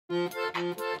Sweet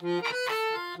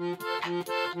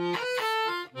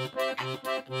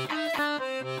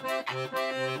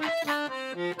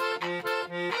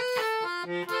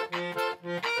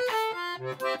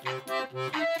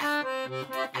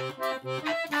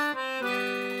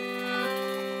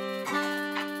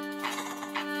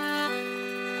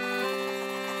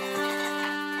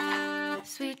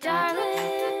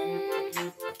darling,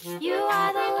 you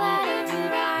are the letter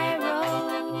I wrote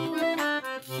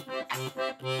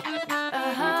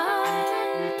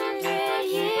 100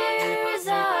 years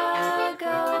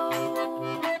ago,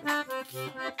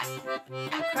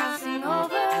 crossing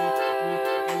over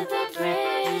the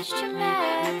bridge to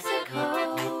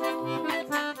Mexico.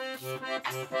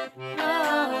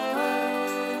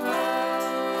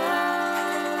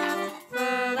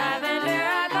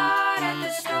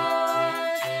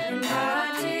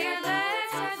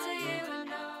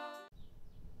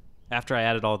 After I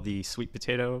added all the sweet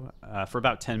potato, for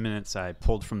about 10 minutes I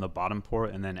pulled from the bottom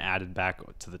port and then added back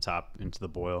to the top into the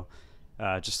boil,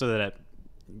 just so that it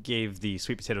gave the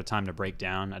sweet potato time to break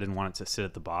down. I didn't want it to sit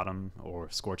at the bottom or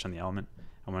scorch on the element.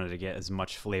 I wanted to get as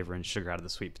much flavor and sugar out of the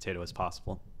sweet potato as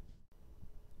possible.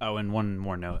 Oh, and one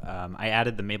more note. I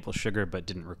added the maple sugar but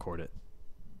didn't record it.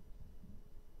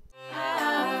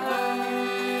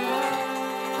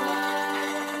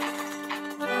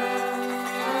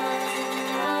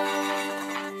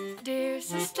 Dear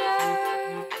sister,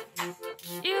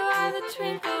 you are the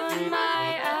twinkle in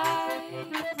my eye,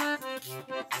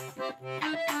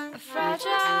 a fragile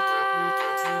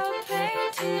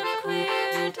painting of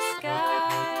clear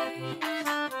disguise,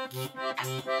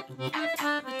 the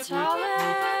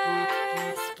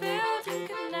tallest building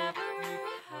could never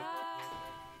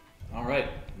hide. All right,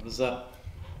 what is up?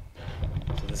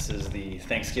 So this is the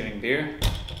Thanksgiving beer.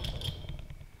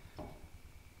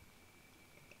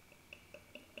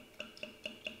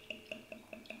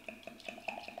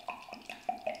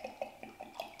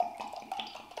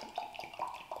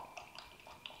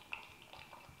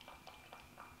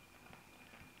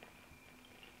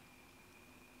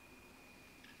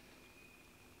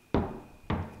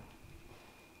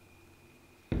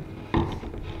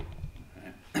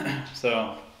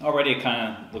 So already it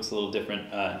kind of looks a little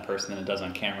different in person than it does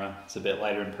on camera. It's a bit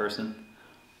lighter in person,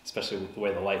 especially with the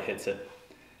way the light hits it.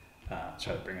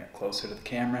 Try to bring it closer to the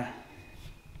camera.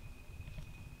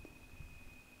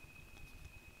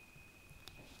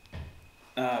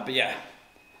 But yeah,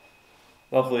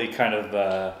 lovely kind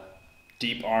of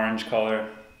deep orange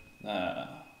color. A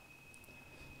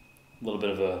little bit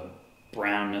of a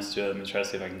brownness to it. Let me try to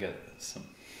see if I can get some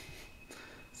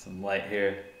light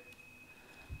here.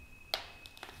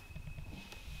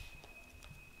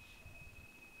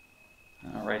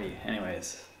 Alrighty,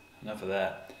 anyways, enough of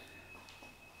that.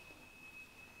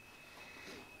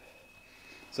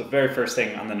 So very first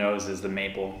thing on the nose is the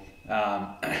maple.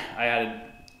 I added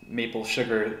maple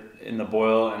sugar in the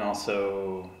boil and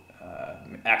also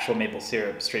actual maple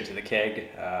syrup straight to the keg,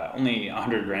 only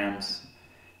 100 grams.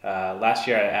 Last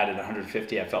year I added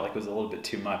 150. I felt like it was a little bit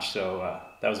too much, so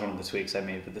that was one of the tweaks I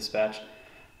made with this batch.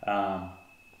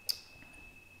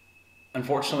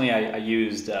 Unfortunately, I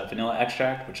used vanilla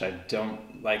extract, which I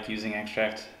don't like using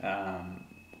extract.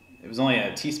 It was only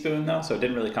a teaspoon though, so it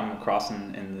didn't really come across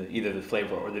in either the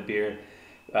flavor or the beer.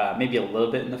 Maybe a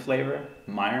little bit in the flavor,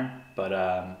 minor, but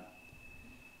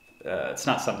it's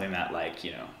not something that, like,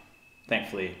 you know,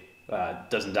 thankfully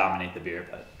doesn't dominate the beer.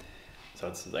 But so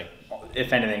it's like,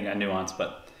 if anything, a nuance.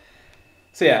 But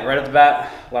so yeah, right off the bat,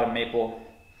 a lot of maple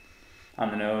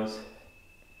on the nose.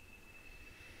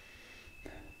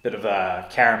 Bit of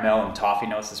caramel and toffee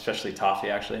notes, especially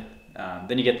toffee actually.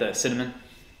 Then you get the cinnamon.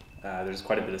 There's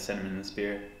quite a bit of cinnamon in this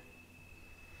beer.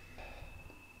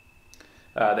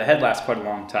 The head lasts quite a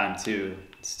long time too.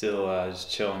 It's still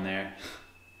just chilling there.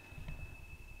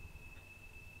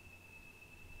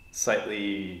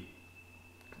 Slightly,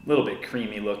 a little bit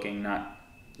creamy looking, not,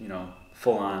 you know,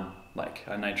 full on like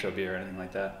a nitro beer or anything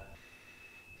like that.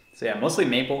 So yeah, mostly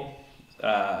maple.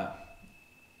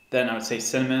 Then I would say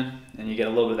cinnamon, and you get a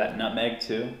little bit of that nutmeg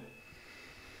too.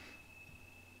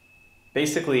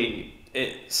 Basically,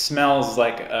 it smells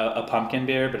like a pumpkin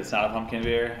beer, but it's not a pumpkin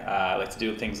beer. I like to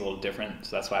do things a little different,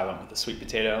 so that's why I went with the sweet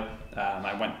potato.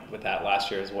 I went with that last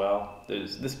year as well.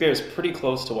 This beer is pretty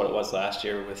close to what it was last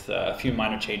year, with a few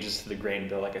minor changes to the grain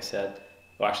bill, like I said.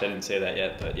 Well, actually, I didn't say that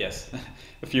yet, but yes,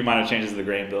 a few minor changes to the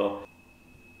grain bill.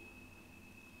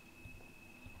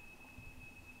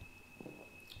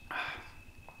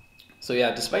 So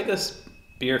yeah, despite this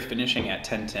beer finishing at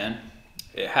 10-10,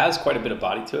 it has quite a bit of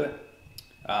body to it.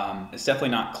 It's definitely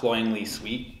not cloyingly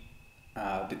sweet,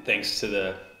 thanks to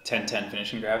the 10-10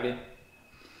 finishing gravity.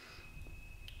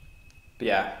 But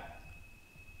yeah,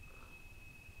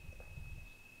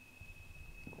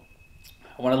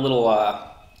 I went a little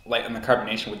light on the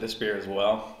carbonation with this beer as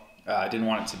well. I didn't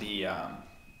want it to be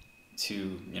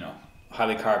too,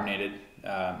 highly carbonated.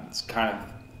 It's kind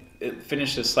of, it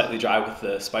finishes slightly dry with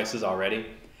the spices already.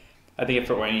 I think if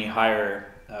it were any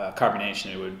higher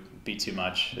carbonation, it would be too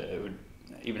much. It would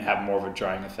even have more of a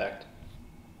drying effect.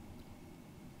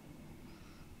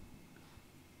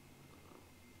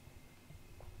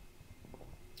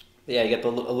 But yeah, you get a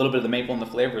little bit of the maple in the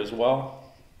flavor as well.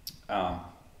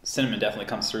 Cinnamon definitely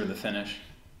comes through in the finish.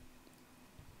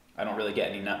 I don't really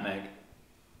get any nutmeg.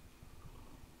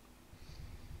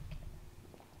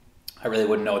 I really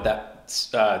wouldn't know what that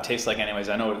tastes like anyways.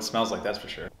 I know what it smells like, that's for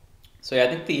sure. So yeah, I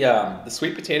think the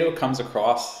sweet potato comes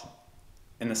across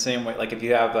in the same way. Like if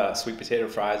you have sweet potato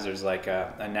fries, there's like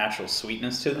a natural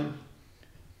sweetness to them.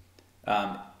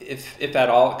 If at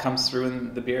all it comes through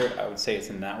in the beer, I would say it's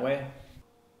in that way.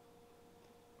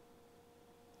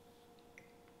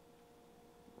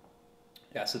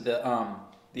 Yeah, so the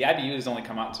IBUs only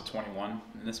come out to 21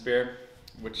 in this beer,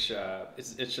 which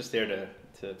it's just there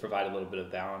to provide a little bit of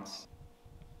balance.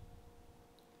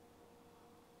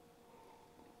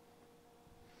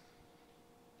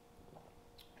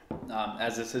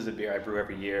 As this is a beer I brew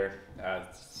every year,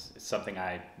 it's something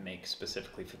I make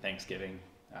specifically for Thanksgiving.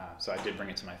 So I did bring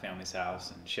it to my family's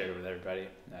house and shared it with everybody.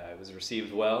 It was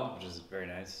received well, which is very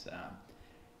nice.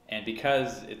 And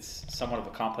because it's somewhat of a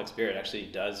complex beer, it actually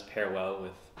does pair well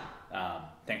with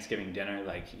Thanksgiving dinner.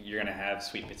 Like you're gonna have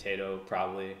sweet potato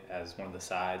probably as one of the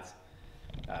sides,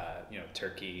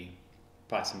 turkey,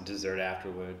 probably some dessert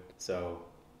afterward. So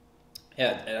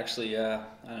yeah, it actually, I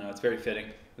don't know, it's very fitting.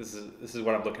 This is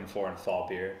what I'm looking for in fall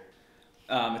beer.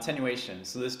 Attenuation.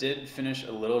 So this did finish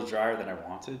a little drier than I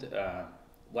wanted.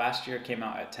 Last year it came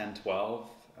out at 10-12.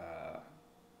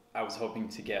 I was hoping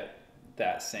to get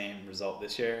that same result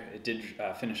this year. It did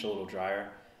finish a little drier.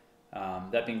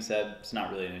 That being said, it's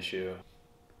not really an issue.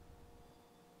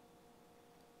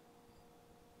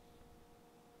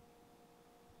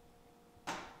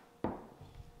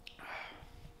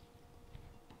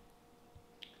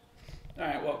 All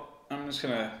right, well, I'm just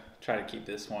gonna try to keep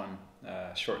this one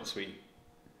short and sweet.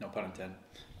 No pun intended.